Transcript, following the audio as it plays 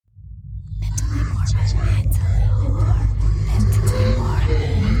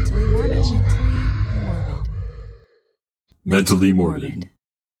Mentally morbid.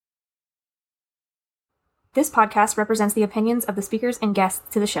 This podcast represents the opinions of the speakers and guests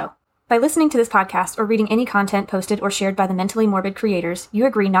to the show. By listening to this podcast or reading any content posted or shared by the Mentally Morbid creators, you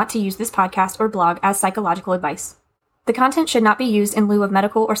agree not to use this podcast or blog as psychological advice. The content should not be used in lieu of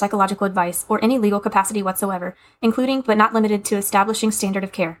medical or psychological advice or any legal capacity whatsoever, including but not limited to establishing standard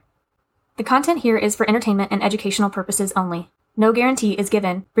of care. The content here is for entertainment and educational purposes only. No guarantee is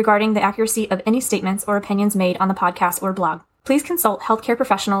given regarding the accuracy of any statements or opinions made on the podcast or blog. Please consult healthcare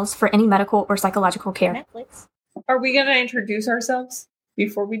professionals for any medical or psychological care. Netflix. Are we going to introduce ourselves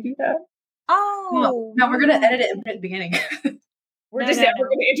before we do that? Oh. No, we're going to edit it and put it at the beginning. We're going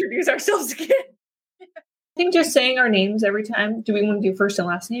to introduce ourselves again. I think just saying our names every time. Do we want to do first and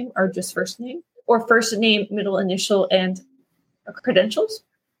last name or just first name? Or first name, middle initial, and credentials?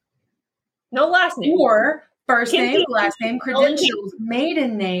 No last name. Or first name, last name, credentials,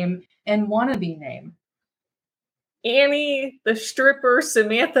 maiden name, and wannabe name. Annie, the stripper,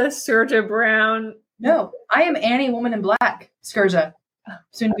 Samantha, Scourgia Brown. No, I am Annie, woman in black. Scourgia.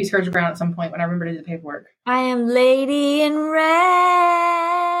 Soon to be Scourgia Brown at some point when I remember to do the paperwork. I am Lady in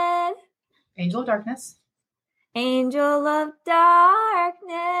Red. Angel of Darkness. Angel of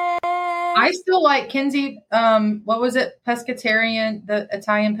Darkness. I still like Kinsey, what was it? Pescatarian, the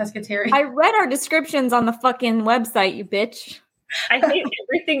Italian pescatarian. I read our descriptions on the fucking website, you bitch. I hate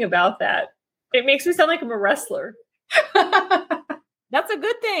everything about that. It makes me sound like I'm a wrestler. That's a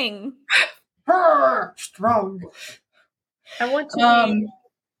good thing. Strong. I want to be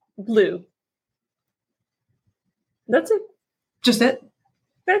blue. That's it. Just it?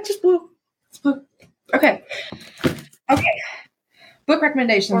 That's just blue. It's blue. Okay. Book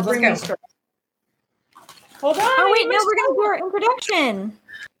recommendations. Let's go. Hold on. Oh, wait, no, we're going to do our introduction.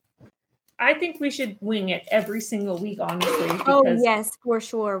 I think we should wing it every single week, honestly. Oh, yes, for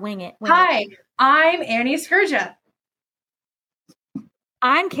sure. Wing it. Hi, I'm Annie Scourgia.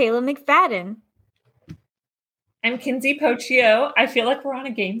 I'm Kayla McFadden. I'm Kinsey Pochio. I feel like we're on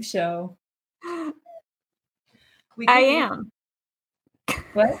a game show. I am.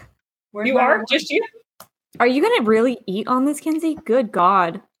 What? You are? Just you? Are you going to really eat on this, Kinsey? Good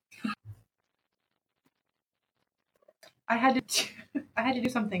God. I had to do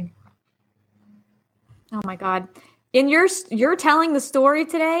something. Oh my God. And you're telling the story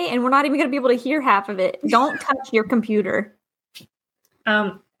today, and we're not even going to be able to hear half of it. Don't touch your computer.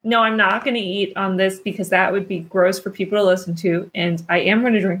 No, I'm not going to eat on this because that would be gross for people to listen to. And I am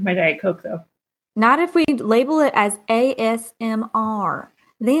going to drink my Diet Coke, though. Not if we label it as ASMR.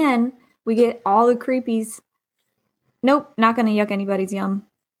 Then we get all the creepies. Nope, not going to yuck anybody's yum.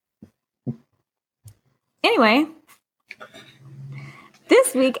 Anyway,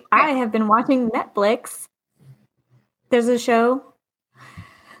 this week I have been watching Netflix. There's a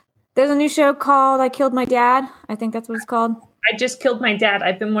new show called I Killed My Dad. I think that's what it's called. I just killed my dad.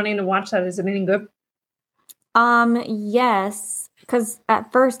 I've been wanting to watch that. Is it any good? Yes. Because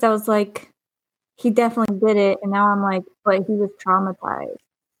at first I was like, he definitely did it. And now I'm like, but he was traumatized.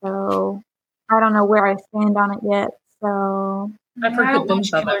 So I don't know where I stand on it yet. So I've heard good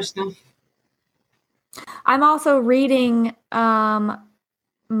things about that. I'm also reading My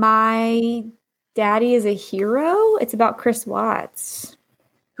Daddy is a Hero. It's about Chris Watts.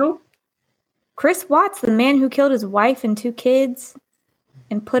 Who? Chris Watts, the man who killed his wife and 2 kids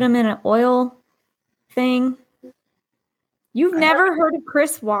and put them in an oil thing. You've never heard of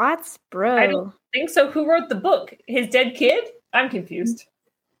Chris Watts? Bro. I don't think so. Who wrote the book? His dead kid? I'm confused.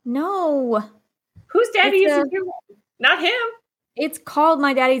 No. Whose daddy is a hero? Not him. It's called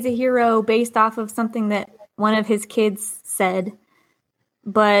My Daddy's a Hero based off of something that one of his kids said.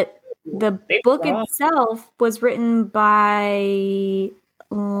 But the book itself was written by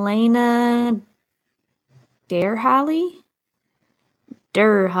Lena Derhally.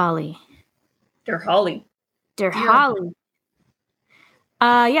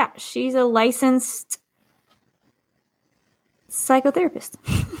 Yeah, she's a licensed psychotherapist.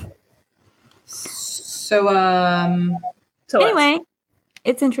 So anyway,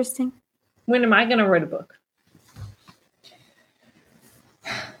 it's interesting. When am I going to write a book?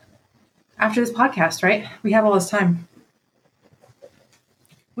 After this podcast, right? We have all this time.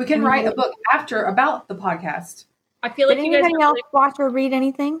 We can write a book about the podcast. I feel like you guys watch or read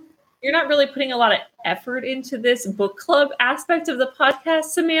anything? You're not really putting a lot of effort into this book club aspect of the podcast,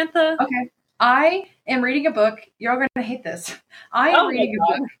 Samantha. Okay. I am reading a book. You're all going to hate this. I am reading a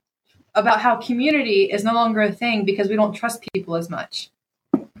book about how community is no longer a thing because we don't trust people as much.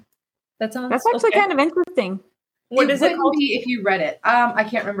 That's actually kind of interesting. What is it called? Be if you read it. I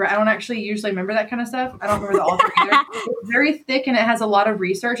can't remember. I don't actually usually remember that kind of stuff. I don't remember the author either. It's very thick and it has a lot of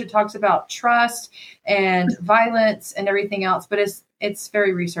research. It talks about trust and violence and everything else, but it's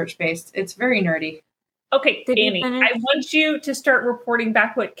very research based. It's very nerdy. Okay, Annie, I want you to start reporting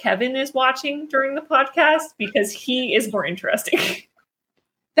back what Kevin is watching during the podcast because he is more interesting.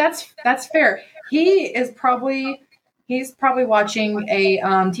 That's fair. He's probably watching a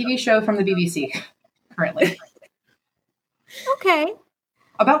TV show from the BBC currently. Okay.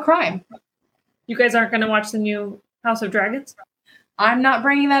 About crime. You guys aren't going to watch the new House of Dragons? I'm not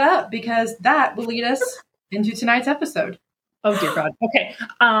bringing that up because that will lead us into tonight's episode. Oh, dear God. Okay.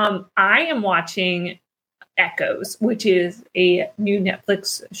 I am watching Echoes, which is a new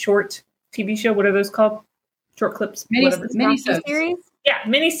Netflix short TV show. What are those called? Short clips? Mini-series? Yeah,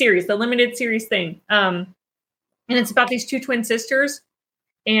 mini-series, the limited series thing. And it's about these two twin sisters,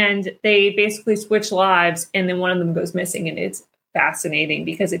 and they basically switch lives, and then one of them goes missing, and it's fascinating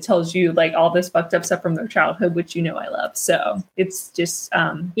because it tells you like all this fucked up stuff from their childhood, which you know I love. So it's just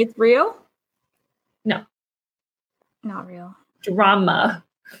it's real? No. Not real. Drama.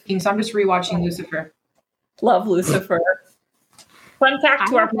 So I'm just rewatching Lucifer. Love Lucifer. Fun fact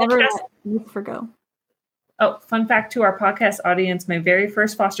to our podcast. Lucifer go. Oh, fun fact to our podcast audience. My very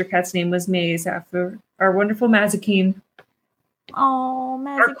first foster cat's name was Maze after our wonderful Mazikeen. Oh,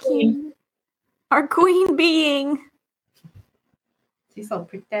 Mazikeen. Our queen being. She's so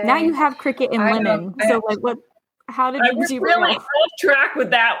pretty. Now you have Cricket and Lemon. So like what? How did you really off track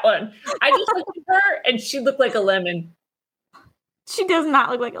with that one? I just looked at her and she looked like a lemon. She does not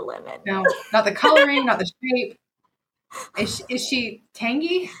look like a lemon. No, not the coloring, not the shape. Is she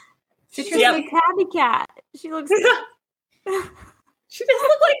tangy? She's a tabby cat. She looks. She doesn't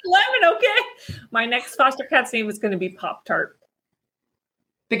look like lemon. Okay, my next foster cat's name is going to be Pop Tart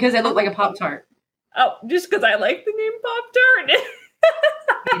because they look like a Pop Tart. Oh, just because I like the name Pop Tart.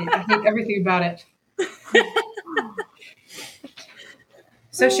 I hate everything about it.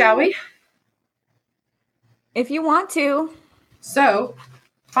 So shall we? If you want to. So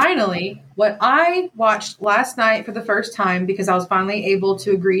finally, what I watched last night for the first time, because I was finally able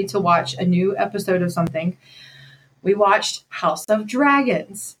to agree to watch a new episode of something, we watched House of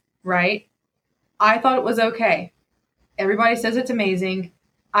Dragons, right? I thought it was okay. Everybody says it's amazing.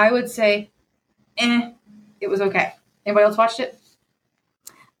 I would say, it was okay. Anybody else watched it?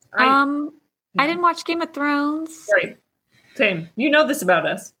 I didn't watch Game of Thrones. Right. Same. You know this about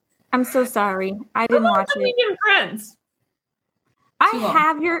us. I'm so sorry. I didn't watch it. We've been friends. I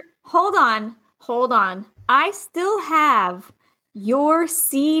have your... Hold on. I still have your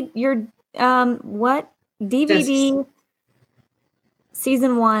what? DVD Discs.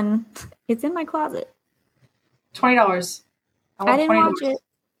 season 1. It's in my closet. $20. I didn't watch it.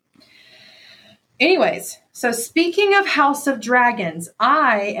 Anyways, so speaking of House of Dragons,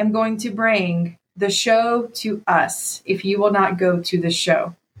 I am going to bring the show to us if you will not go to the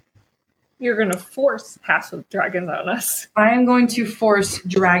show. You're going to force House of Dragons on us. I am going to force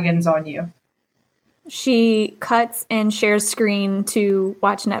dragons on you. She cuts and shares screen to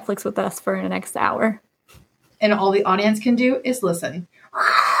watch Netflix with us for the next hour. And all the audience can do is listen.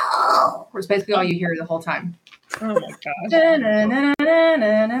 It's basically all you hear the whole time. Oh my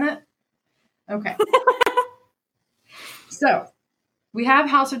gosh. Okay. So, we have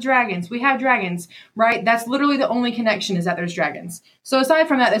House of Dragons. We have dragons, right? That's literally the only connection is that there's dragons. So aside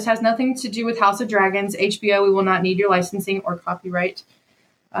from that, this has nothing to do with House of Dragons. HBO, we will not need your licensing or copyright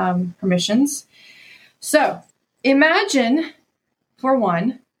permissions. So, imagine, for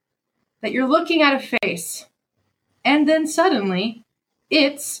one, that you're looking at a face, and then suddenly,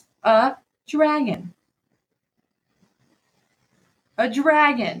 it's a dragon. A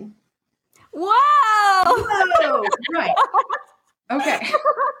dragon. Whoa! Right. Okay.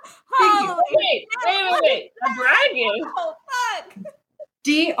 Wait. A dragon? Oh, fuck.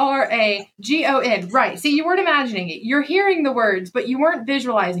 Dragon. Right. See, you weren't imagining it. You're hearing the words, but you weren't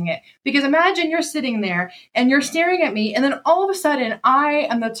visualizing it. Because imagine you're sitting there and you're staring at me, and then all of a sudden, I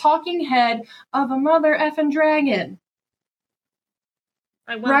am the talking head of a mother effing dragon.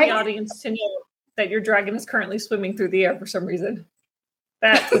 I want the audience to know that your dragon is currently swimming through the air for some reason.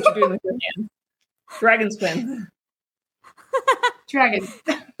 That's what you're doing with your hand. Dragon swim. Dragon.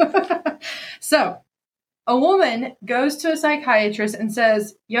 So, a woman goes to a psychiatrist and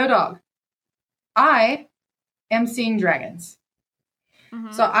says, "Yo, dog, I am seeing dragons."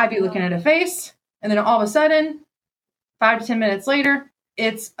 Mm-hmm. So I'd be looking at a face, and then all of a sudden, 5 to 10 minutes later,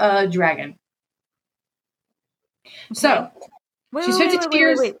 it's a dragon. Okay. So, she switches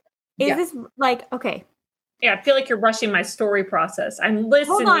gears. Is this like, okay, Yeah, I feel like you're rushing my story process. I'm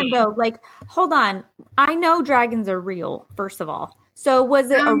listening. Hold on, though. Hold on. I know dragons are real, first of all. So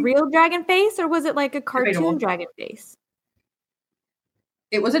was it a real dragon face or was it like a cartoon debatable. dragon face?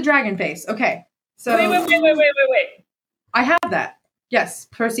 It was a dragon face. Okay. So Wait. I have that. Yes,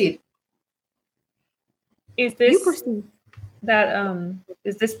 proceed. Is this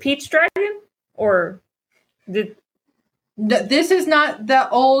is this Peach Dragon? Or this is not the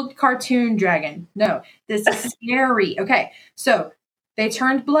old cartoon dragon. No, this is scary. Okay, so they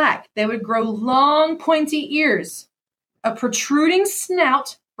turned black. They would grow long, pointy ears, a protruding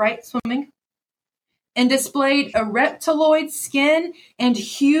snout, right, swimming, and displayed a reptiloid skin and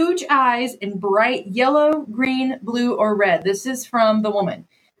huge eyes in bright yellow, green, blue, or red. This is from the woman.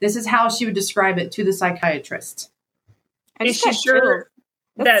 This is how she would describe it to the psychiatrist. Is she sure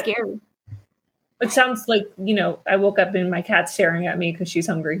that's scary? It sounds like, I woke up and my cat's staring at me because she's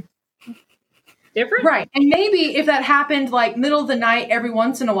hungry. Different? Right. And maybe if that happened like middle of the night every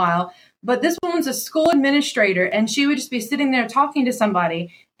once in a while, but this woman's a school administrator and she would just be sitting there talking to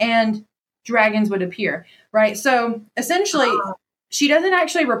somebody and dragons would appear. Right. So essentially, she doesn't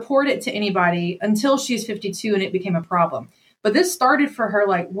actually report it to anybody until she's 52 and it became a problem. But this started for her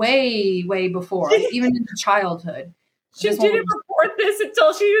like way, way before, like, even into childhood. She didn't report this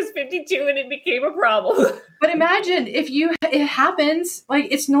until she was 52 and it became a problem. But imagine if it happens, like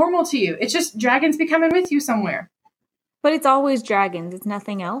it's normal to you. It's just dragons be coming with you somewhere. But it's always dragons. It's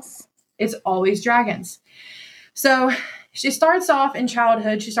nothing else. It's always dragons. So she starts off in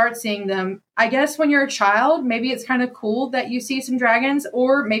childhood. She starts seeing them. I guess when you're a child, maybe it's kind of cool that you see some dragons,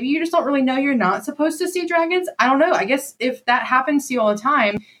 or maybe you just don't really know you're not supposed to see dragons. I don't know. I guess if that happens to you all the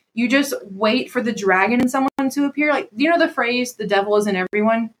time, you just wait for the dragon in someone to appear. Like, do you know the phrase, the devil is in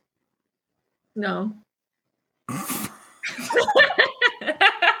everyone? No. I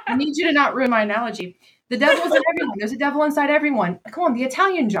need you to not ruin my analogy. The devil is in everyone. There's a devil inside everyone. Come on, the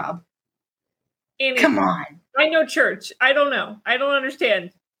Italian job. Annie, come on. I know church. I don't know. I don't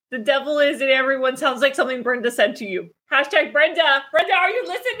understand. The devil is in everyone sounds like something Brenda said to you. #Brenda. Brenda, are you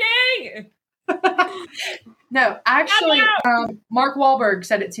listening? No, actually, Mark Wahlberg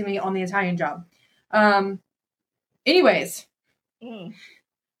said it to me on the Italian job. Anyways,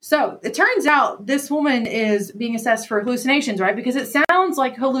 so it turns out this woman is being assessed for hallucinations, right? Because it sounds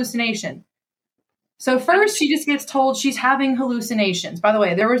like hallucination. So first, she just gets told she's having hallucinations. By the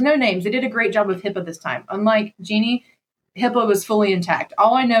way, there was no names. They did a great job with HIPAA this time. Unlike Jeannie, HIPAA was fully intact.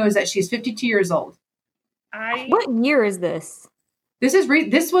 All I know is that she's 52 years old. What year is this?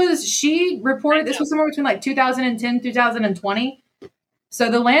 She reported this was somewhere between like 2010, 2020. So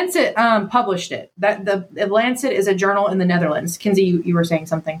the Lancet published it. The Lancet is a journal in the Netherlands. Kinsey, you were saying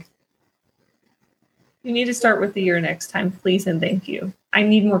something. You need to start with the year next time, please and thank you. I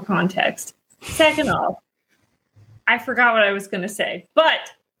need more context. Second off, I forgot what I was going to say. But,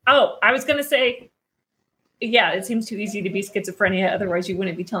 I was going to say, yeah, it seems too easy to be schizophrenia. Otherwise, you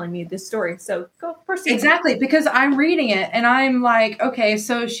wouldn't be telling me this story. So go proceed. Exactly, because I'm reading it and I'm like, okay,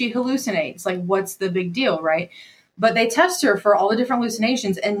 so she hallucinates. Like, what's the big deal, right? But they test her for all the different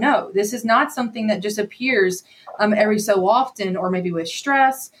hallucinations. And no, this is not something that just appears every so often or maybe with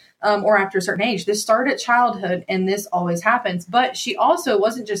stress or after a certain age. This started at childhood and this always happens. But she also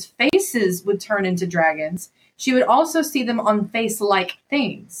wasn't just faces would turn into dragons. She would also see them on face-like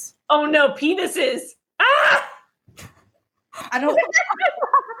things. Oh, no, penises. Ah! I don't.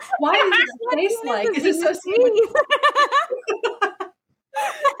 Why is it face-like? Is it so sweet?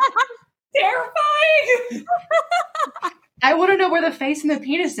 Terrifying. I want to know where the face and the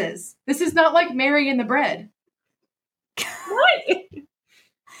penis is. This is not like Mary and the bread. What?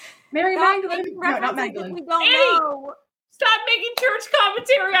 Mary Magdalene? No, not Magdalene. We don't know. Stop making church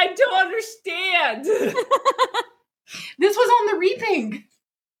commentary. I don't understand. This was on the reaping.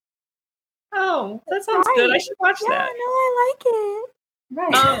 Oh, that sounds good. I should watch that. No, I like it.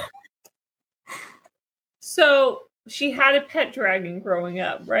 Right. So she had a pet dragon growing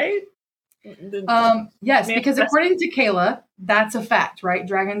up, right? Yes, because according to Kayla, that's a fact, right?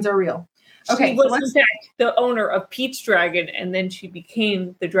 Dragons are real. Okay, she was in fact the owner of Peach Dragon, and then she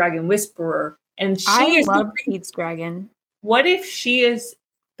became the Dragon Whisperer. And I love Peach Dragon. What if she is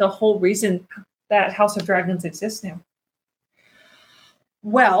the whole reason that House of Dragons exists now?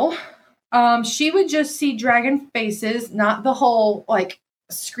 Well, she would just see dragon faces, not the whole like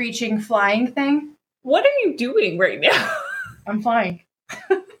screeching flying thing. What are you doing right now? I'm flying.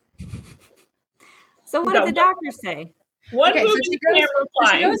 So what did the doctor say? What okay, so she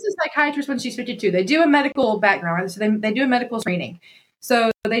goes to psychiatrist when she's 52. They do a medical background, right? So they do a medical screening.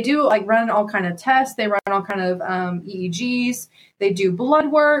 So they do like run all kind of tests. They run all kind of EEGs. They do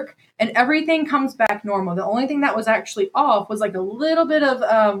blood work, and everything comes back normal. The only thing that was actually off was like a little bit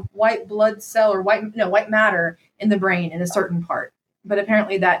of white blood cell or white matter in the brain in a certain part. But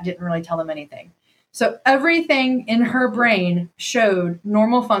apparently that didn't really tell them anything. So everything in her brain showed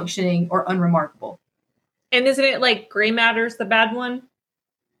normal functioning or unremarkable. And isn't it like gray matter's the bad one?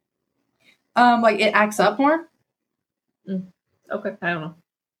 Like it acts up more. Okay, I don't know.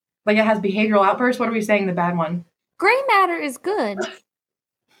 Like it has behavioral outbursts. What are we saying? The bad one. Gray matter is good.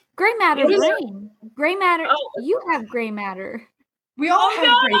 Gray matter is brain. Gray matter. Oh. You have gray matter. We all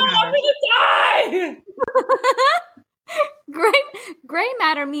have gray matter. I'm gonna die. Gray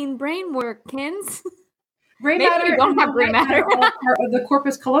matter mean brain work, Kins. Gray matter. You don't have gray matter. Part of the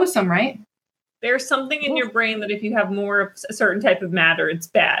corpus callosum, right? There's something in your brain that if you have more of a certain type of matter, it's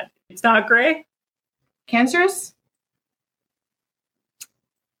bad. It's not gray. Cancerous.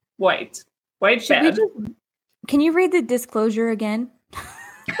 White bad. Can you read the disclosure again?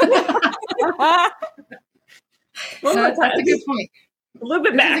 That's a good point. A little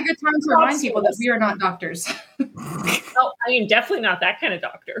bit back. This is a good time to remind people that we are not doctors. Oh, I mean, definitely not that kind of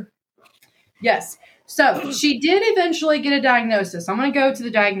doctor. Yes. So she did eventually get a diagnosis. I'm going to go to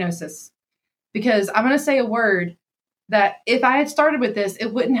the diagnosis because I'm going to say a word that if I had started with this, it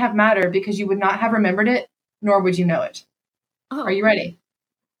wouldn't have mattered because you would not have remembered it, nor would you know it. Oh. Are you ready?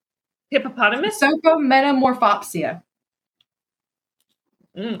 Hippopotamus? Prosopometamorphopsia.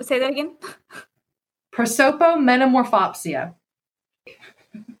 Say that again. Prosopometamorphopsia.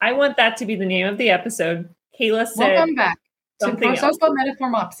 I want that to be the name of the episode. Kayla said. Welcome back to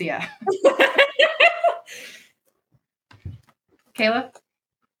prosopometamorphopsia. Kayla?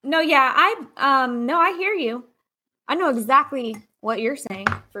 No, yeah, I hear you. I know exactly what you're saying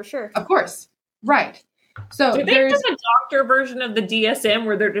for sure. Of course, right. So there's a doctor version of the DSM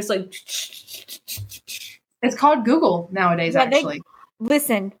where they're just like. It's called Google nowadays. Yeah, actually,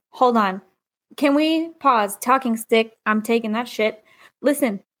 listen. Hold on. Can we pause? Talking stick. I'm taking that shit.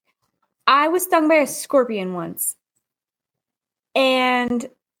 Listen, I was stung by a scorpion once, and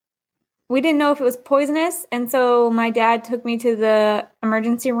we didn't know if it was poisonous, and so my dad took me to the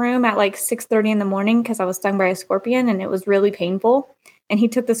emergency room at like 6:30 in the morning because I was stung by a scorpion, and it was really painful. And he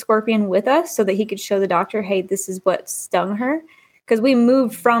took the scorpion with us so that he could show the doctor, hey, this is what stung her. Because we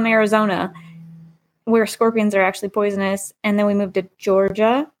moved from Arizona, where scorpions are actually poisonous, and then we moved to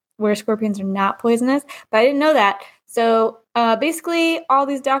Georgia, where scorpions are not poisonous. But I didn't know that. So basically, all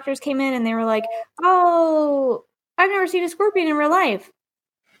these doctors came in, and they were like, oh, I've never seen a scorpion in real life.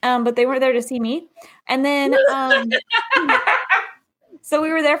 But they weren't there to see me. And then, so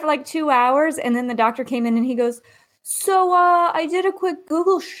we were there for like 2 hours, and then the doctor came in, and he goes, so I did a quick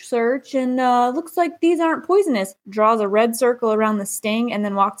Google search, and looks like these aren't poisonous. Draws a red circle around the sting, and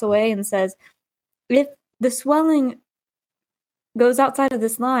then walks away and says, if the swelling goes outside of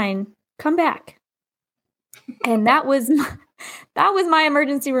this line, come back. And that was my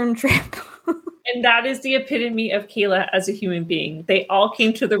emergency room trip. And that is the epitome of Kayla as a human being. They all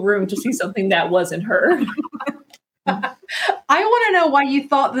came to the room to see something that wasn't her. I want to know why you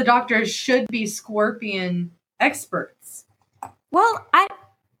thought the doctors should be scorpion experts. Well, I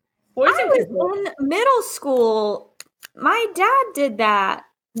was in middle school. My dad did that.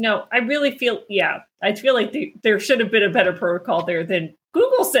 No, I really feel, I feel like there should have been a better protocol there than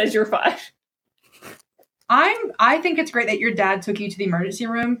Google says you're fine. I think it's great that your dad took you to the emergency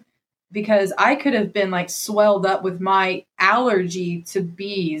room because I could have been like swelled up with my allergy to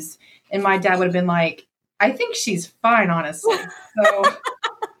bees, and my dad would have been like, I think she's fine, honestly. So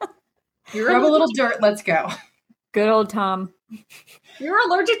grab a little dirt, let's go. Good old Tom. You're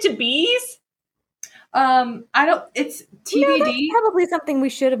allergic to bees? It's TBD. That's probably something we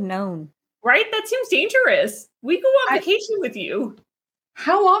should have known. Right? That seems dangerous. We go on vacation with you.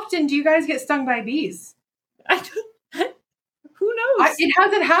 How often do you guys get stung by bees? Who knows? It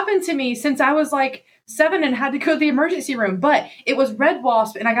hasn't happened to me since I was like 7 and had to go to the emergency room. But it was red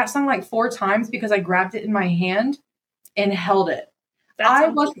wasp, and I got stung like 4 times because I grabbed it in my hand and held it. I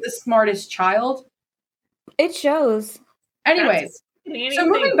wasn't the smartest child. It shows. Anyways, so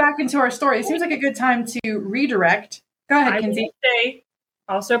moving back into our story, it seems like a good time to redirect. Go ahead, Kinsey. Say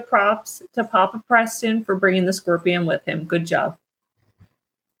also props to Papa Preston for bringing the scorpion with him. Good job.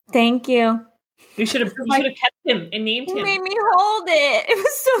 Thank you. You should have kept him and named him. He made me hold it. It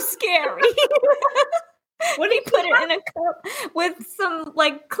was so scary. What did he put it in a cup with some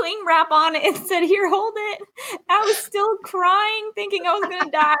like cling wrap on it and said, "Here, hold it." I was still crying, thinking I was going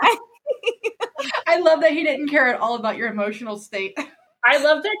to die. I love that he didn't care at all about your emotional state. I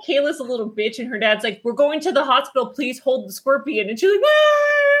love that Kayla's a little bitch and her dad's like, we're going to the hospital, please hold the scorpion. And she's like,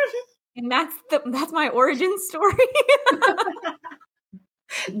 ah! And that's my origin story.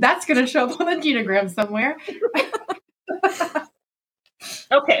 That's going to show up on the genogram somewhere.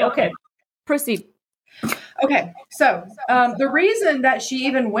 Okay. Proceed. Okay, so the reason that she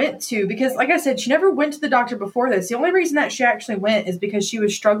even went to, because like I said, she never went to the doctor before this. The only reason that she actually went is because she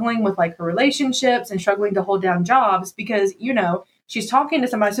was struggling with like her relationships and struggling to hold down jobs because, she's talking to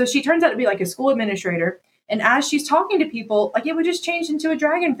somebody. So she turns out to be like a school administrator. And as she's talking to people, like it would just change into a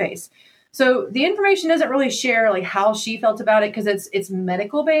dragon face. So the information doesn't really share like how she felt about it because it's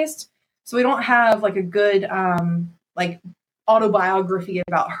medical based. So we don't have like a good like autobiography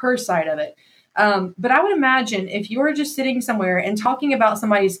about her side of it. But I would imagine if you were just sitting somewhere and talking about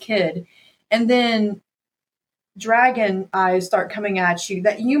somebody's kid and then dragon eyes start coming at you,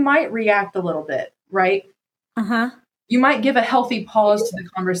 that you might react a little bit, right? Uh-huh. You might give a healthy pause to the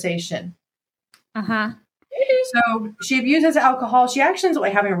conversation. Uh-huh. So she abuses alcohol. She actually ends up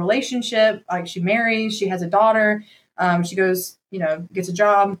like having a relationship, like she marries, she has a daughter. She goes, gets a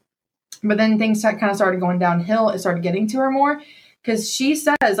job. But then things kind of started going downhill. It started getting to her more. Because she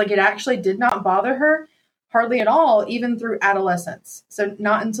says, like, it actually did not bother her hardly at all, even through adolescence. So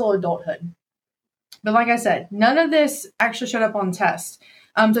not until adulthood. But like I said, none of this actually showed up on tests.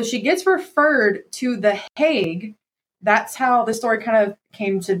 So she gets referred to The Hague. That's how the story kind of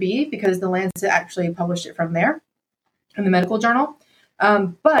came to be, because the Lancet actually published it from there in the medical journal.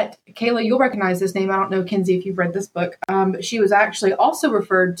 But Kayla, you'll recognize this name. I don't know, Kinsey, if you've read this book. But she was actually also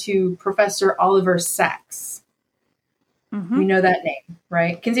referred to Professor Oliver Sacks. Mm-hmm. You know that name,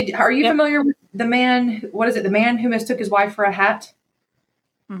 right? Kinsey, are you familiar with the man? What is it? The man who mistook his wife for a hat?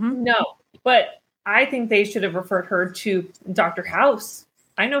 Mm-hmm. No, but I think they should have referred her to Dr. House.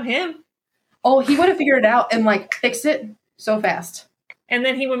 I know him. Oh, he would have figured it out and like fixed it so fast. And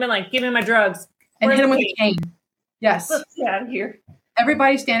then he would have been like, give me my drugs. And hit him with a cane. Yes. Let's get out of here.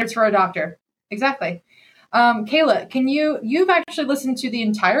 Everybody's standards for a doctor. Exactly. Kayla, you've actually listened to the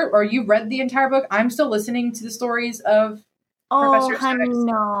entire, or you read the entire book. I'm still listening to the stories of Professor honey, Sacks.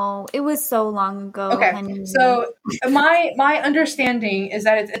 no. It was so long ago. Okay. Honey. So my understanding is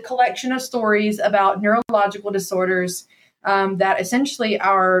that it's a collection of stories about neurological disorders that essentially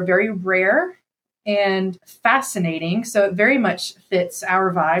are very rare and fascinating. So it very much fits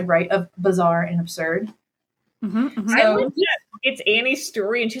our vibe, right, of bizarre and absurd. Mm-hmm, mm-hmm. So it's Annie's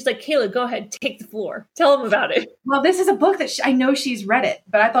story, and she's like, Kayla, go ahead, take the floor. Tell them about it. Well, this is a book that I know she's read it,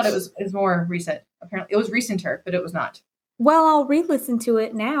 but I thought it was more recent. Apparently, it was recenter, but it was not. Well, I'll re-listen to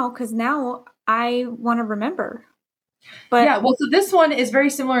it now because now I want to remember. But yeah, well, so this one is very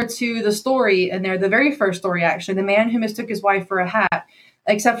similar to the story in there, the very first story, actually, the man who mistook his wife for a hat,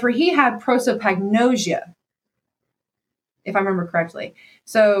 except for he had prosopagnosia, if I remember correctly.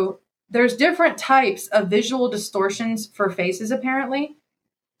 So there's different types of visual distortions for faces, apparently.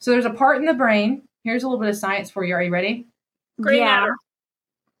 So there's a part in the brain. Here's a little bit of science for you. Are you ready? Gray matter.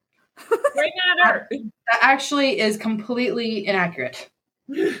 Gray matter. That actually is completely inaccurate.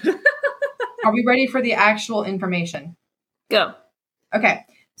 Are we ready for the actual information? Go. Okay.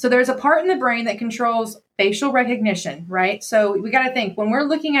 So there's a part in the brain that controls facial recognition, right? So we got to think, when we're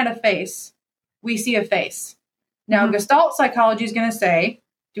looking at a face, we see a face. Now, Gestalt psychology is going to say,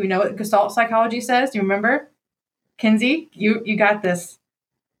 do we know what Gestalt psychology says? Do you remember? Kinsey, you got this.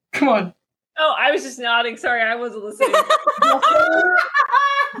 Come on. Oh, I was just nodding. Sorry, I wasn't listening. The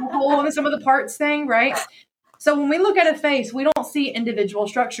whole and some of the parts thing, right? So when we look at a face, we don't see individual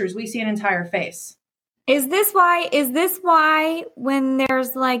structures. We see an entire face. Is this why when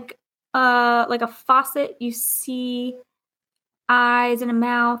there's like a faucet, you see eyes and a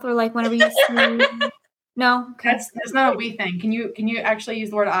mouth, or like whenever you see No, that's not a we thing. Can you actually use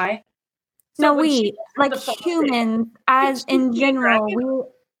the word eye? No, we like humans, as in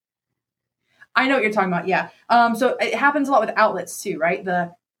general. I know what you're talking about. Yeah. So it happens a lot with outlets too, right?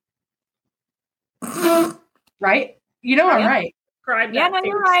 Right? You know I'm right. Yeah, no,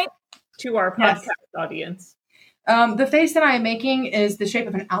 you're right. To our podcast audience. The face that I am making is the shape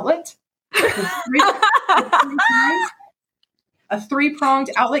of an outlet. A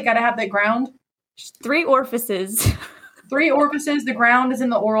three-pronged outlet. Got to have that ground. 3 orifices. 3 orifices. The ground is in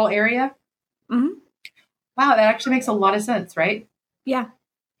the oral area. Mm-hmm. Wow, that actually makes a lot of sense, right? Yeah.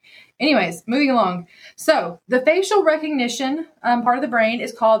 Anyways, moving along. So the facial recognition part of the brain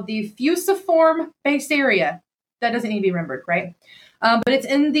is called the fusiform face area. That doesn't need to be remembered, right? But it's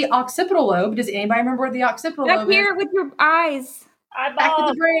in the occipital lobe. Does anybody remember where the occipital lobe is? Back here with your eyes. Back to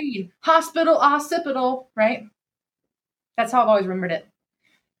the brain. Hospital, occipital, right? That's how I've always remembered it.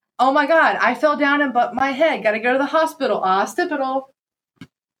 Oh my God, I fell down and bumped my head. Got to go to the hospital. Occipital.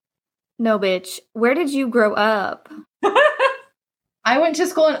 No, bitch. Where did you grow up? I went to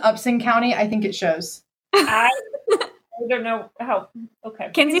school in Upson County. I think it shows. I don't know how.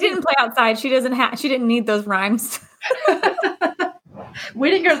 Okay. Kenzie didn't play outside. She didn't need those rhymes. We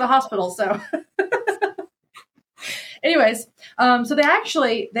didn't go to the hospital, so. Anyways, so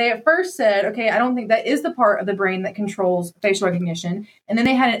they at first said, okay, I don't think that is the part of the brain that controls facial recognition. And then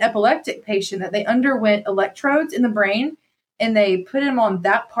they had an epileptic patient that they underwent electrodes in the brain, and they put him on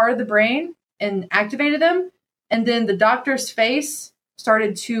that part of the brain and activated them. And then the doctor's face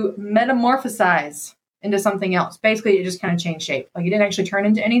started to metamorphosize into something else. Basically, it just kind of changed shape. Like, it didn't actually turn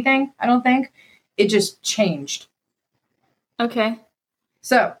into anything, I don't think. It just changed. Okay.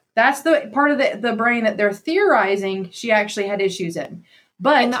 So that's the part of the brain that they're theorizing she actually had issues in.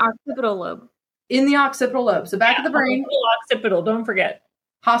 But in the occipital lobe. In the occipital lobe. So back of the brain. Occipital, don't forget.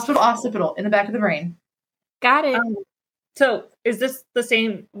 Hospital occipital, in the back of the brain. Got it. So is this the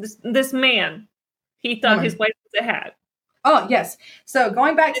same, this man, he thought his wife was a hat. Oh, yes. So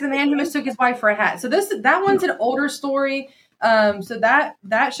going back to the man who mistook his wife for a hat. So that one's an older story. So that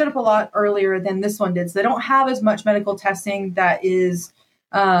showed up a lot earlier than this one did. So they don't have as much medical testing that is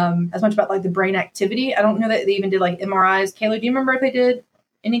as much about like the brain activity. I don't know that they even did like MRIs. Kayla, do you remember if they did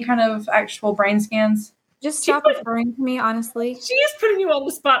any kind of actual brain scans? Just stop referring to me, honestly. She is putting you on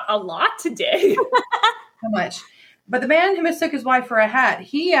the spot a lot today. So much. But the man who mistook his wife for a hat,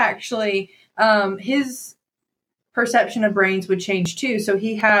 he actually, his perception of brains would change too. So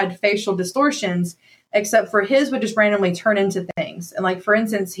he had facial distortions, except for his would just randomly turn into things. And like, for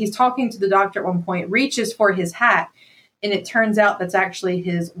instance, he's talking to the doctor at one point, reaches for his hat, and it turns out that's actually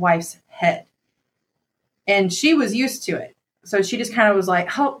his wife's head. And she was used to it. So she just kind of was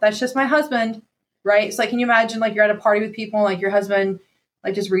like, oh, that's just my husband, right? It's like, can you imagine like you're at a party with people, like your husband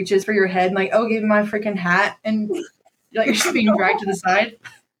like just reaches for your head and like, oh, give me my freaking hat. And like, you're just being dragged to the side.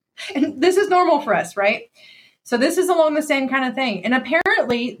 And this is normal for us, right? So this is along the same kind of thing. And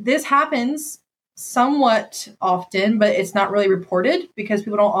apparently this happens somewhat often, but it's not really reported because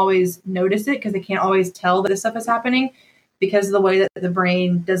people don't always notice it because they can't always tell that this stuff is happening because of the way that the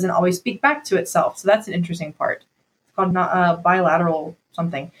brain doesn't always speak back to itself. So that's an interesting part. It's called bilateral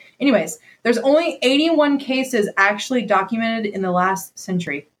something. Anyways, there's only 81 cases actually documented in the last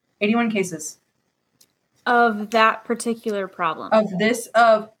century. 81 cases. Of that particular problem.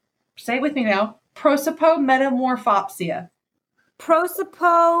 Say it with me now, prosopometamorphopsia.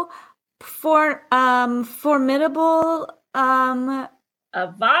 Formidable Avada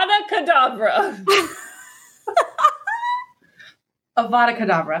Kedavra. Avada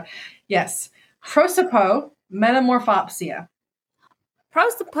Kedavra. Yes. Prosopometamorphopsia.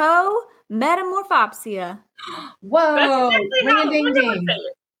 Prosopometamorphopsia. Whoa. Ring ding ding.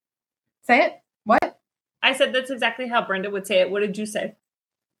 Say it. What? I said that's exactly how Brenda would say it. What did you say?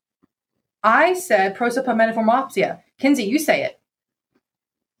 I said prosopometamorphopsia. Kinsey, you say it.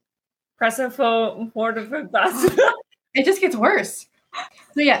 Prosopometamorphopsia. It just gets worse.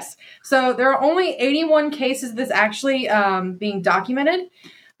 So yes. So there are only 81 cases of this actually being documented,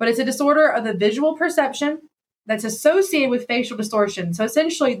 but it's a disorder of the visual perception that's associated with facial distortion. So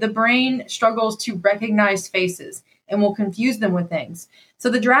essentially the brain struggles to recognize faces and will confuse them with things. So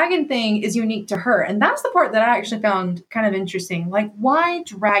the dragon thing is unique to her. And that's the part that I actually found kind of interesting. Like, why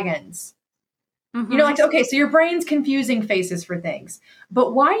dragons? Mm-hmm. You know, like, okay, so your brain's confusing faces for things.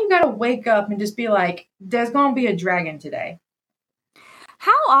 But why you got to wake up and just be like, there's going to be a dragon today?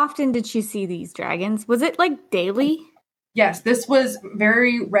 How often did she see these dragons? Was it like daily? Yes, this was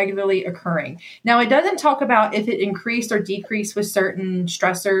very regularly occurring. Now, it doesn't talk about if it increased or decreased with certain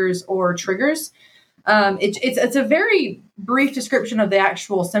stressors or triggers. It's a very brief description of the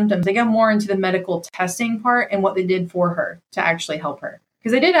actual symptoms. They go more into the medical testing part and what they did for her to actually help her.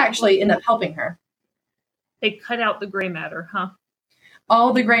 Because they did actually end up helping her. They cut out the gray matter, huh?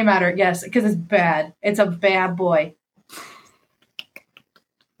 All the gray matter, yes, because it's bad. It's a bad boy.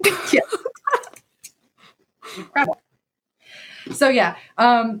 Yeah. So yeah,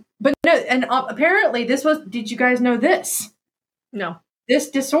 but no, and apparently this was. Did you guys know this? No. This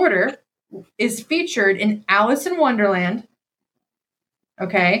disorder is featured in Alice in Wonderland.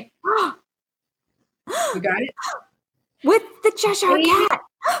 Okay. You got it? With the Cheshire Cat.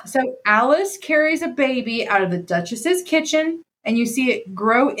 So Alice carries a baby out of the Duchess's kitchen, and you see it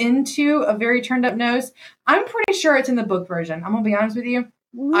grow into a very turned up nose. I'm pretty sure it's in the book version. I'm gonna be honest with you.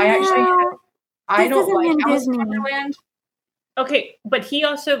 Yeah. I don't like Alice in Wonderland. Okay, but he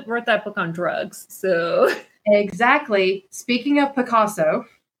also wrote that book on drugs, so exactly. Speaking of Picasso,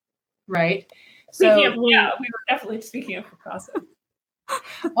 right? We were definitely speaking of Picasso.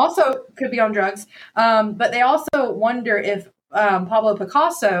 Also could be on drugs, but they also wonder if Pablo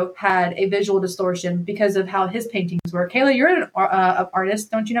Picasso had a visual distortion because of how his paintings were. Kayla, you're an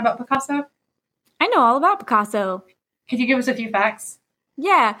artist. Don't you know about Picasso? I know all about Picasso. Could you give us a few facts?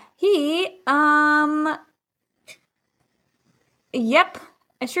 Yeah, he, yep,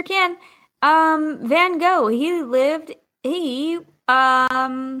 I sure can. Van Gogh, Picasso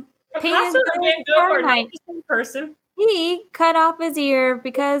and Van Gogh are not the same person. He cut off his ear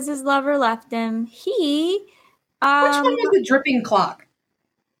because his lover left him. Which one was the dripping clock?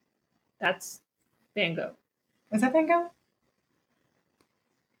 That's Van Gogh. Is that Van Gogh?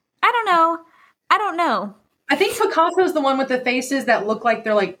 I don't know. I think Picasso is the one with the faces that look like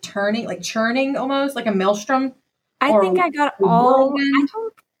they're like turning, like churning almost, like a maelstrom. I think I got all.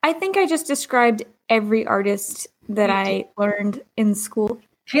 I think I just described every artist that I learned in school.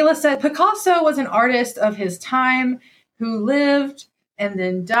 Kayla said Picasso was an artist of his time who lived and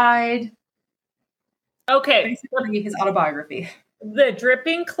then died. Okay. Basically, his autobiography. The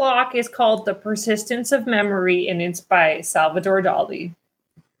dripping clock is called The Persistence of Memory, and it's by Salvador Dali.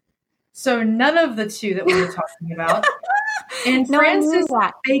 So none of the two that we were talking about. And Francis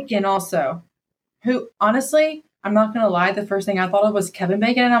Bacon also, who, honestly, I'm not going to lie, the first thing I thought of was Kevin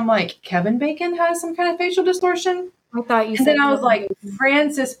Bacon, and I'm like, Kevin Bacon has some kind of facial distortion? I thought you said. And then I was like, Bacon.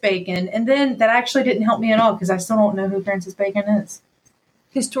 Francis Bacon. And then that actually didn't help me at all because I still don't know who Francis Bacon is.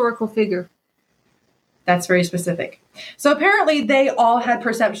 Historical figure. That's very specific. So apparently they all had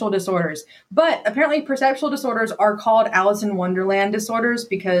perceptual disorders. But apparently perceptual disorders are called Alice in Wonderland disorders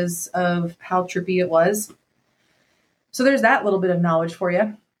because of how trippy it was. So there's that little bit of knowledge for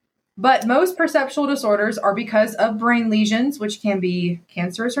you. But most perceptual disorders are because of brain lesions, which can be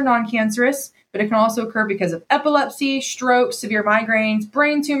cancerous or non-cancerous, but it can also occur because of epilepsy, stroke, severe migraines,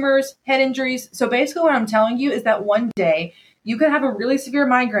 brain tumors, head injuries. So basically what I'm telling you is that one day you could have a really severe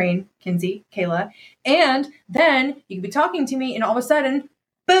migraine, Kinsey, Kayla, and then you could be talking to me and all of a sudden,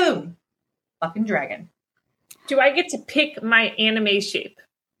 boom, fucking dragon. Do I get to pick my anime shape?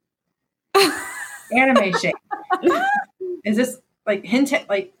 Anime shape. Is this like hint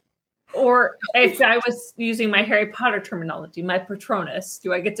like... Or if I was using my Harry Potter terminology, my Patronus,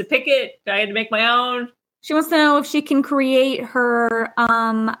 do I get to pick it? Do I get to make my own? She wants to know if she can create her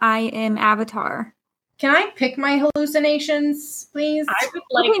I am avatar. Can I pick my hallucinations, please? I would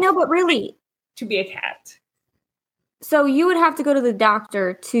like okay, no, but really to be a cat. So you would have to go to the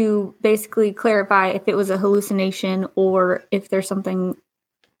doctor to basically clarify if it was a hallucination or if there's something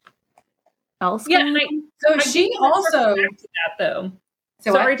else. Yeah, she also back to that though.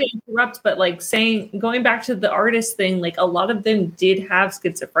 Sorry to interrupt, but like going back to the artist thing, like a lot of them did have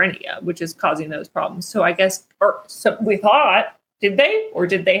schizophrenia, which is causing those problems. So I guess, so we thought, did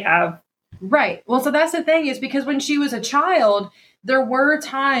they have? Right. Well, so that's the thing is because when she was a child, there were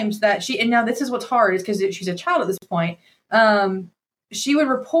times that and now this is what's hard is because she's a child at this point. She would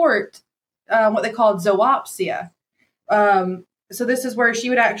report what they called zoopsia. So this is where she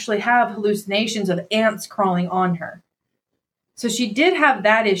would actually have hallucinations of ants crawling on her. So she did have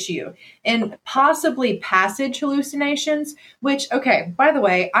that issue and possibly passage hallucinations, which, okay, by the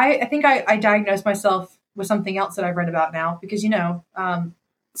way, I think I diagnosed myself with something else that I've read about now because,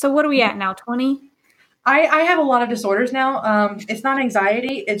 so what are we at now? 20? I have a lot of disorders now. It's not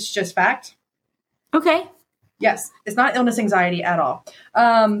anxiety. It's just fact. Okay. Yes. It's not illness anxiety at all.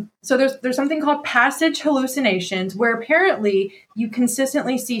 So there's something called passage hallucinations where apparently you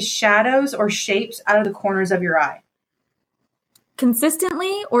consistently see shadows or shapes out of the corners of your eye.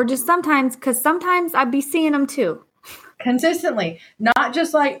 Consistently or just sometimes? Because sometimes I'd be seeing them too. Consistently. Not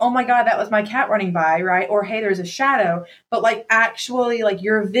just like, oh my God, that was my cat running by, right? Or, hey, there's a shadow. But like actually like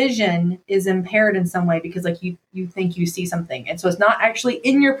your vision is impaired in some way because like you think you see something. And so it's not actually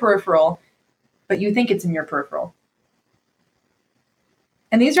in your peripheral, but you think it's in your peripheral.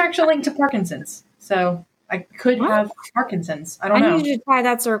 And these are actually linked to Parkinson's. So I could have Parkinson's. I don't know. I need you to tie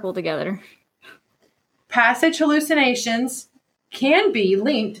that circle together. Passage hallucinations can be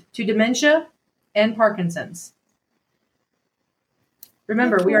linked to dementia and Parkinson's.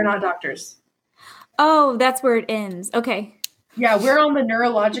 Remember, we are not doctors. Oh, that's where it ends. Okay. Yeah, we're on the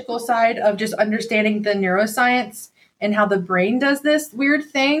neurological side of just understanding the neuroscience and how the brain does this weird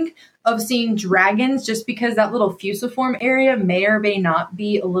thing of seeing dragons just because that little fusiform area may or may not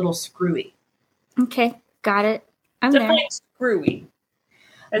be a little screwy. Okay, got it. I'm Definitely there. Screwy.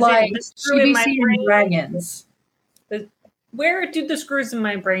 Like she be seeing dragons. Where do the screws in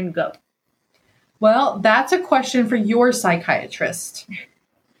my brain go? Well, that's a question for your psychiatrist.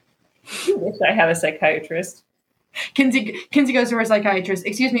 I wish I had a psychiatrist. Kinsey goes to her psychiatrist.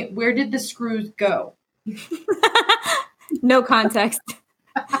 Excuse me, where did the screws go? No context.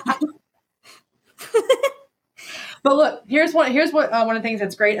 But look, here's what one of the things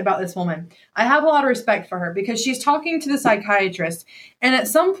that's great about this woman. I have a lot of respect for her because she's talking to the psychiatrist, and at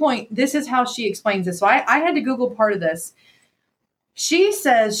some point, this is how she explains this. So I had to Google part of this. She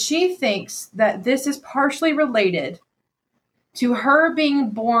says she thinks that this is partially related to her being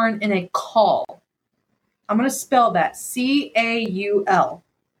born in a caul. I'm going to spell that C-A-U-L.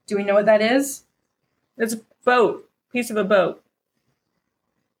 Do we know what that is? It's a boat, piece of a boat.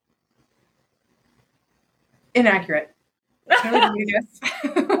 Inaccurate. I had to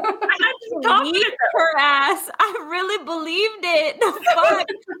believe her ass. I really believed it. The fuck?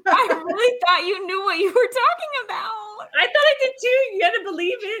 I really thought you knew what you were talking about. I thought I did too. You had to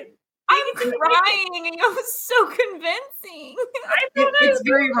believe it. I'm crying, and it was so convincing. It's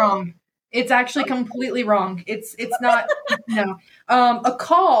very wrong. It's actually completely wrong. It's not. No. A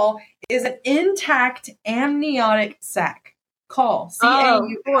caul is an intact amniotic sac. Caul. C-A-U-L.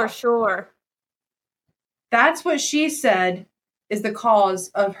 For sure. That's what she said is the cause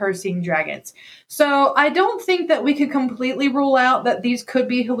of her seeing dragons. So I don't think that we could completely rule out that these could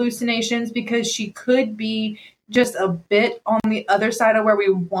be hallucinations because she could be just a bit on the other side of where we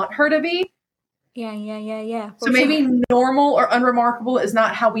want her to be. Yeah. So maybe normal or unremarkable is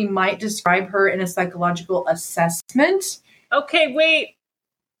not how we might describe her in a psychological assessment. Okay, wait.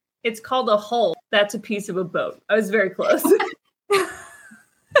 It's called a hull. That's a piece of a boat. I was very close.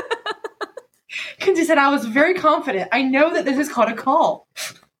 Kinsey said, I was very confident. I know that this is called a caul.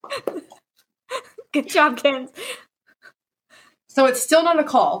 Good job, Kins. So it's still not a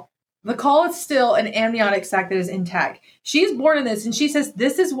caul. The caul is still an amniotic sac that is intact. She's born in this, and she says,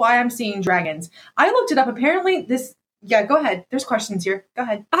 this is why I'm seeing dragons. I looked it up. Apparently, yeah, go ahead. There's questions here. Go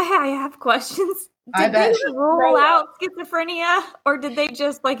ahead. I have questions. I bet. Did they rule out schizophrenia, or did they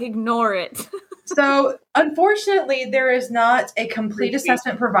just, ignore it? So, unfortunately, there is not a complete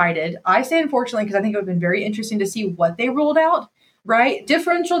assessment provided. I say unfortunately because I think it would have been very interesting to see what they ruled out, right?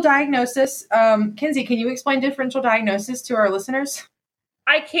 Differential diagnosis. Kinsey, can you explain differential diagnosis to our listeners?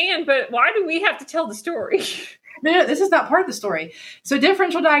 I can, but why do we have to tell the story? No, this is not part of the story. So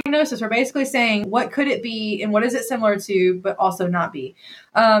differential diagnosis, we're basically saying what could it be and what is it similar to, but also not be.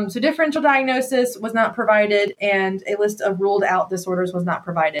 So differential diagnosis was not provided and a list of ruled out disorders was not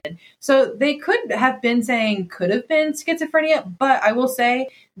provided. So they could have been saying could have been schizophrenia, but I will say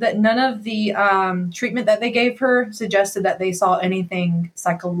that none of the treatment that they gave her suggested that they saw anything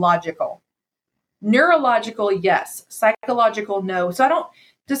psychological. Neurological, yes. Psychological, no. So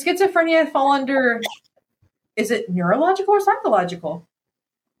does schizophrenia fall under... Is it neurological or psychological?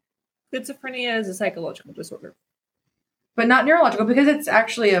 Schizophrenia is a psychological disorder. But not neurological because it's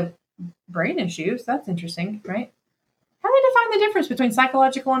actually a brain issue. So that's interesting, right? How do they define the difference between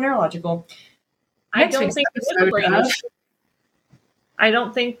psychological and neurological? I don't think it's a brain issue. I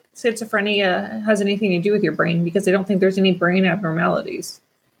don't think schizophrenia has anything to do with your brain because I don't think there's any brain abnormalities.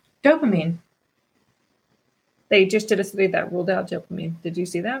 Dopamine. They just did a study that ruled out dopamine. Did you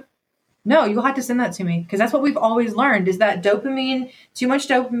see that? No, you'll have to send that to me because that's what we've always learned is that too much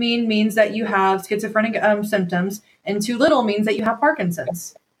dopamine means that you have schizophrenic symptoms and too little means that you have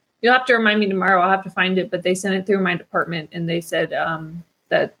Parkinson's. You'll have to remind me tomorrow. I'll have to find it, but they sent it through my department and they said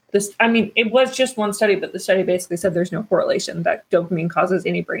that it was just one study, but the study basically said there's no correlation that dopamine causes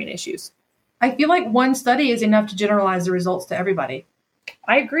any brain issues. I feel like one study is enough to generalize the results to everybody.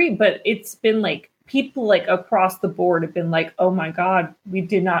 I agree, but it's been people across the board have been oh my God, we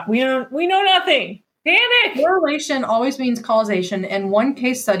know nothing. Panic! Correlation always means causation, and one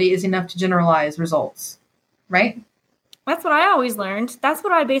case study is enough to generalize results. Right? That's what I always learned. That's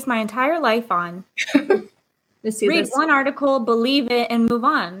what I based my entire life on. Read one article, believe it, and move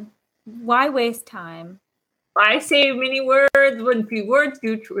on. Why waste time? I say many words when few words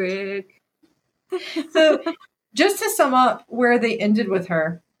do trick. So, just to sum up where they ended with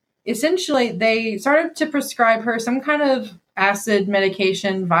her, essentially, they started to prescribe her some kind of acid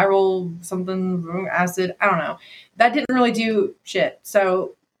medication, viral something, acid, I don't know. That didn't really do shit.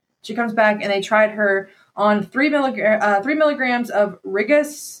 So she comes back and they tried her on 3 milligrams of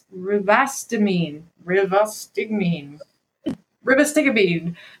rivastigmine.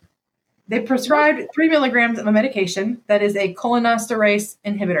 They prescribed 3 milligrams of a medication that is a cholinesterase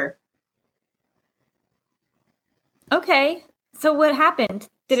inhibitor. Okay, so what happened?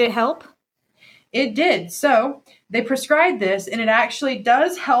 Did it help? It did. So they prescribed this, and it actually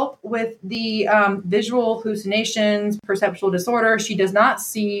does help with the visual hallucinations, perceptual disorder. She does not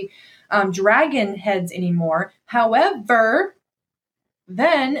see dragon heads anymore. However,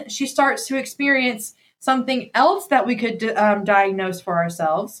 then she starts to experience something else that we could diagnose for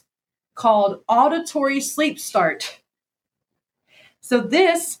ourselves called auditory sleep start. So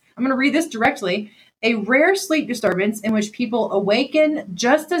this, I'm going to read this directly. a rare sleep disturbance in which people awaken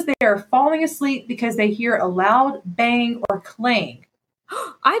just as they are falling asleep because they hear a loud bang or clang.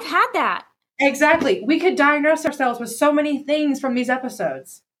 I've had that. Exactly. We could diagnose ourselves with so many things from these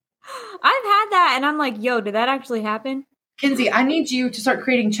episodes. I've had that, and I'm like, yo, did that actually happen? Kinsey, I need you to start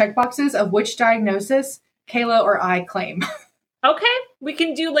creating checkboxes of which diagnosis Kayla or I claim. Okay, we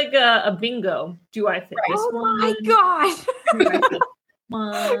can do like a bingo. Do I fit this one? Oh my god!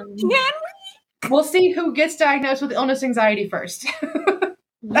 Can We'll see who gets diagnosed with illness anxiety first. That's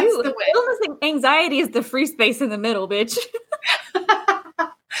the win. Illness anxiety is the free space in the middle, bitch.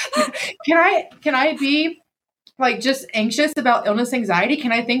 Can I be like just anxious about illness anxiety?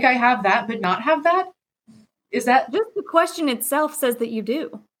 Can I think I have that but not have that? Is that just the question itself says that you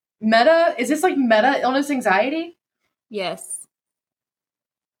do? Meta? Is this like meta illness anxiety? Yes.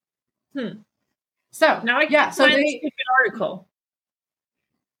 So now I can find the stupid article.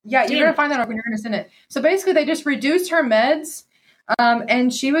 Yeah, you're gonna find that article. You're gonna send it. So basically, they just reduced her meds,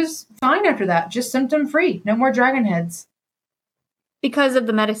 and she was fine after that, just symptom free, no more dragon heads. Because of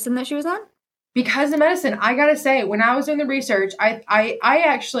the medicine that she was on? Because of medicine. I gotta say, when I was doing the research, I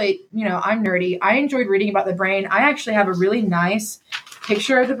actually, I'm nerdy. I enjoyed reading about the brain. I actually have a really nice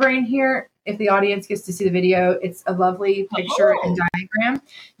picture of the brain here. If the audience gets to see the video, it's a lovely picture and diagram.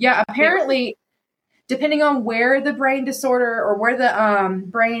 Yeah, apparently, depending on where the brain disorder or where the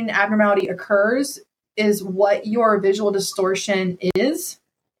brain abnormality occurs is what your visual distortion is.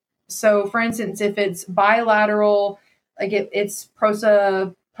 So, for instance, if it's bilateral, like it's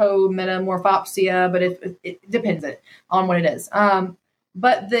prosopometamorphopsia, but it depends on what it is.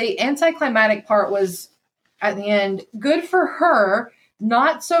 But the anticlimactic part was, at the end, good for her,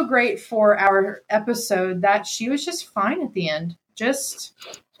 not so great for our episode, that she was just fine at the end. Just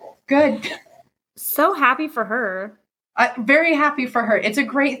good. So happy for her. Very happy for her. It's a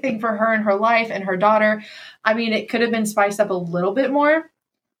great thing for her and her life and her daughter. I mean, it could have been spiced up a little bit more.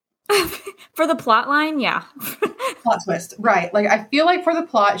 For the plot line, yeah. Plot twist, right. Like, I feel like for the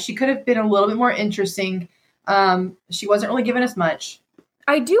plot, she could have been a little bit more interesting. She wasn't really giving us much.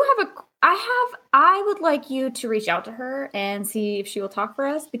 I would like you to reach out to her and see if she will talk for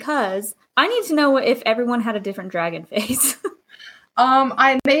us, because I need to know if everyone had a different dragon face.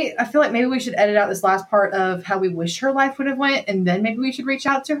 I feel like maybe we should edit out this last part of how we wish her life would have went, and then maybe we should reach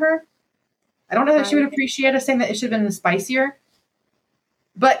out to her. I don't know that she would appreciate us saying that it should have been spicier.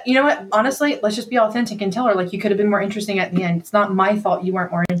 But you know what? Honestly, let's just be authentic and tell her, like, you could have been more interesting at the end. It's not my fault you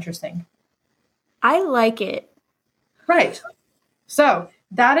weren't more interesting. I like it. Right. So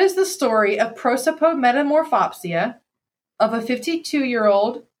that is the story of prosopometamorphopsia, of a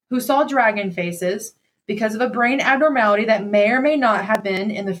 52-year-old who saw dragon faces because of a brain abnormality that may or may not have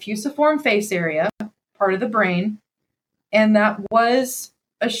been in the fusiform face area, part of the brain, and that was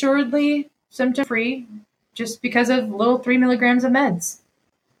assuredly symptom-free just because of little 3 milligrams of meds.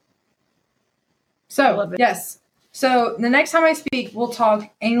 So, yes. So the next time I speak, we'll talk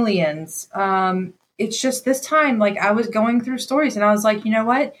aliens. It's just this time, like, I was going through stories and I was like, you know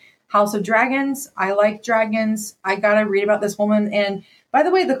what? House of Dragons. I like dragons. I got to read about this woman. And by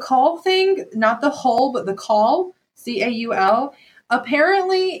the way, the call thing, not the hole, but the call, C-A-U-L.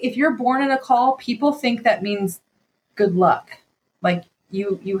 Apparently, if you're born in a call, people think that means good luck. Like,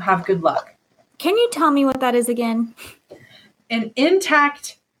 you have good luck. Can you tell me what that is again? An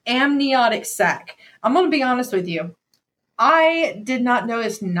intact amniotic sac. I'm going to be honest with you. I did not know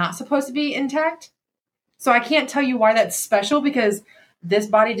it's not supposed to be intact. So I can't tell you why that's special, because this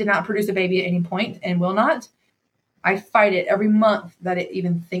body did not produce a baby at any point and will not. I fight it every month that it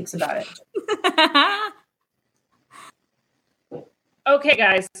even thinks about it. Okay,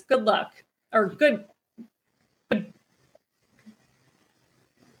 guys. Good luck. Or good.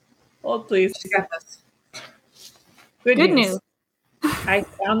 Hold, please. She got this. Good news. I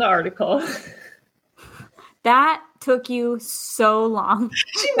found the article. That took you so long.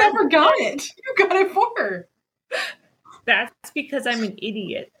 She never got it. You got it for her. That's because I'm an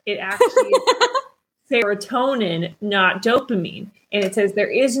idiot. It actually is serotonin, not dopamine. And it says there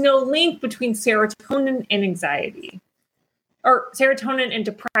is no link between serotonin and anxiety. Or serotonin and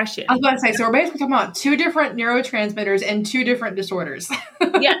depression. I was about to say, so we're basically talking about two different neurotransmitters and two different disorders.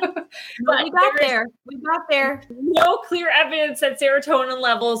 Yeah. But we got there. No clear evidence that serotonin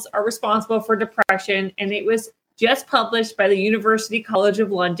levels are responsible for depression. And it was just published by the University College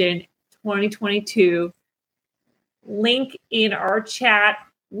of London, 2022. Link in our chat.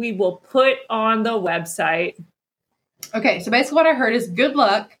 We will put on the website. Okay, so basically what I heard is good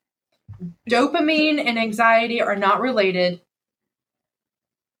luck. Dopamine and anxiety are not related.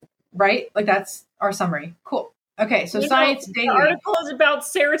 Right? Like, that's our summary. Cool. Okay, so science the daily. article is about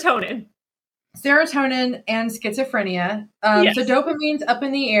serotonin. serotonin and schizophrenia. Yes. So dopamine's up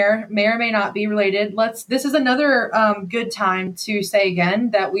in the air, may or may not be related. This is another good time to say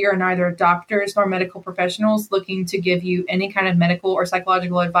again that we are neither doctors nor medical professionals looking to give you any kind of medical or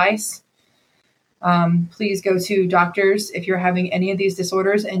psychological advice. Please go to doctors if you're having any of these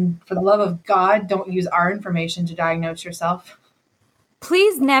disorders, and for the love of God, don't use our information to diagnose yourself.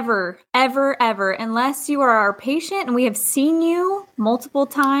 Please never, ever, ever, unless you are our patient and we have seen you multiple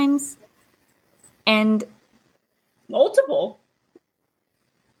times. And multiple?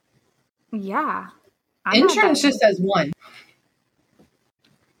 Yeah. Insurance just says one.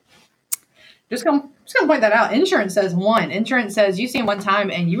 Just gonna point that out. Insurance says one. Insurance says you see him one time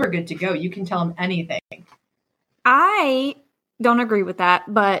and you are good to go. You can tell him anything. I don't agree with that,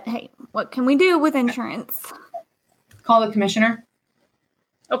 but hey, what can we do with insurance? Call the commissioner.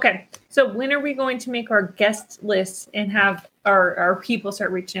 Okay. So when are we going to make our guest list and have our people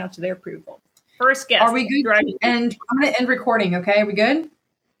start reaching out to their approval? First guest. Are we good? And I'm going to end recording, okay? Are we good?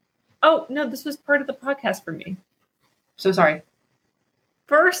 Oh, no, this was part of the podcast for me. So sorry.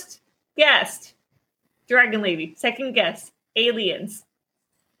 First guest, Dragon Lady. Second guest, aliens.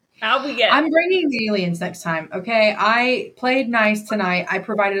 How we get? I'm bringing the aliens next time, okay? I played nice tonight. I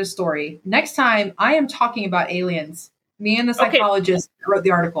provided a story. Next time, I am talking about aliens. Me and the psychologist wrote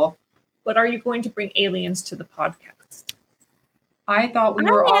the article. But are you going to bring aliens to the podcast? I thought we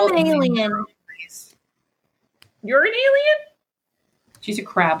were all an alien. You're an alien? She's a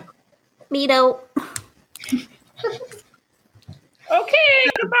crab. Mito. Okay,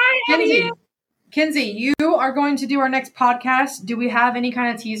 goodbye, Kinsey, you are going to do our next podcast. Do we have any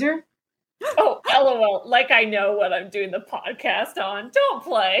kind of teaser? Oh, LOL. Like I know what I'm doing the podcast on. Don't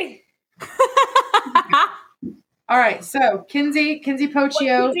play. All right, so Kinsey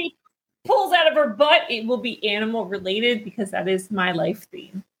Pochio. What Kinsey pulls out of her butt, it will be animal related because that is my life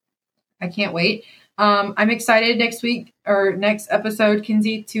theme. I can't wait. I'm excited next week or next episode,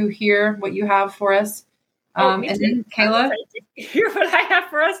 Kinsey, to hear what you have for us. And then Kayla. Hear what I have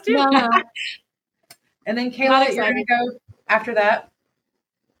for us too. No. And then Kayla, you're going to go after that.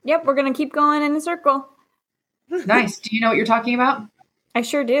 Yep, we're going to keep going in a circle. Nice. Do you know what you're talking about? I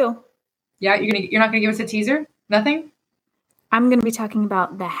sure do. Yeah, you're not going to give us a teaser? Nothing? I'm going to be talking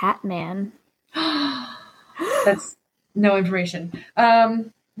about the Hat Man. That's no information. That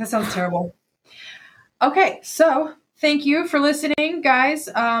sounds terrible. Okay, so thank you for listening, guys.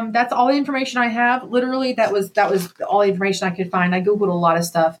 That's all the information I have. Literally, that was all the information I could find. I Googled a lot of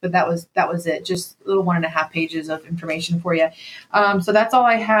stuff, but that was it. Just little 1.5 pages of information for you. So that's all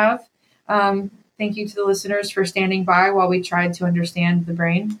I have. Thank you to the listeners for standing by while we tried to understand the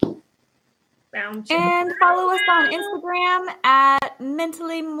brain. And follow us on Instagram at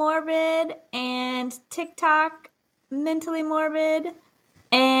Mentally Morbid and TikTok Mentally Morbid.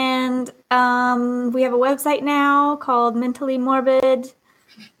 And we have a website now called Mentally Morbid.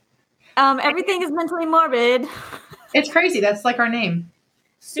 Everything is Mentally Morbid. It's crazy. That's like our name.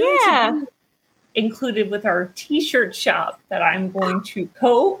 Soon to be included with our t-shirt shop that I'm going to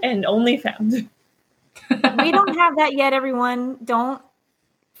and OnlyFans. We don't have that yet, everyone. Don't.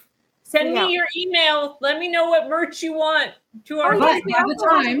 Send me your email. Let me know what merch you want. To our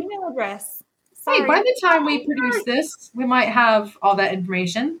email address. Sorry. Hey, by the time we produce this, we might have all that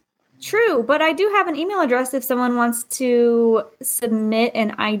information. True, but I do have an email address if someone wants to submit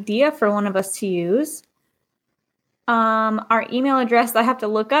an idea for one of us to use. Our email address I have to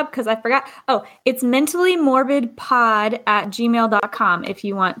look up because I forgot. Oh, it's mentallymorbidpod@gmail.com if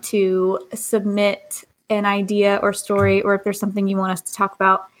you want to submit an idea or story or if there's something you want us to talk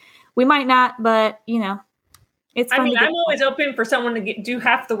about. We might not, but, it's fun. I'm always open for someone to do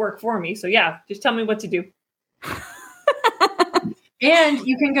half the work for me. So, yeah, just tell me what to do. And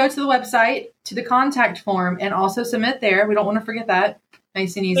you can go to the website, to the contact form, and also submit there. We don't want to forget that.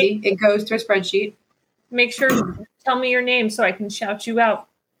 Nice and easy. It goes to a spreadsheet. Make sure to tell me your name so I can shout you out.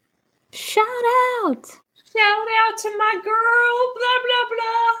 Shout out. Shout out to my girl, blah, blah,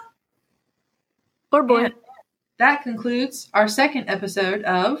 blah. Or boy. And that concludes our second episode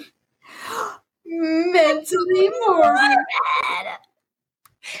of Mentally Morbid.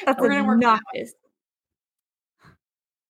 That's obnoxious.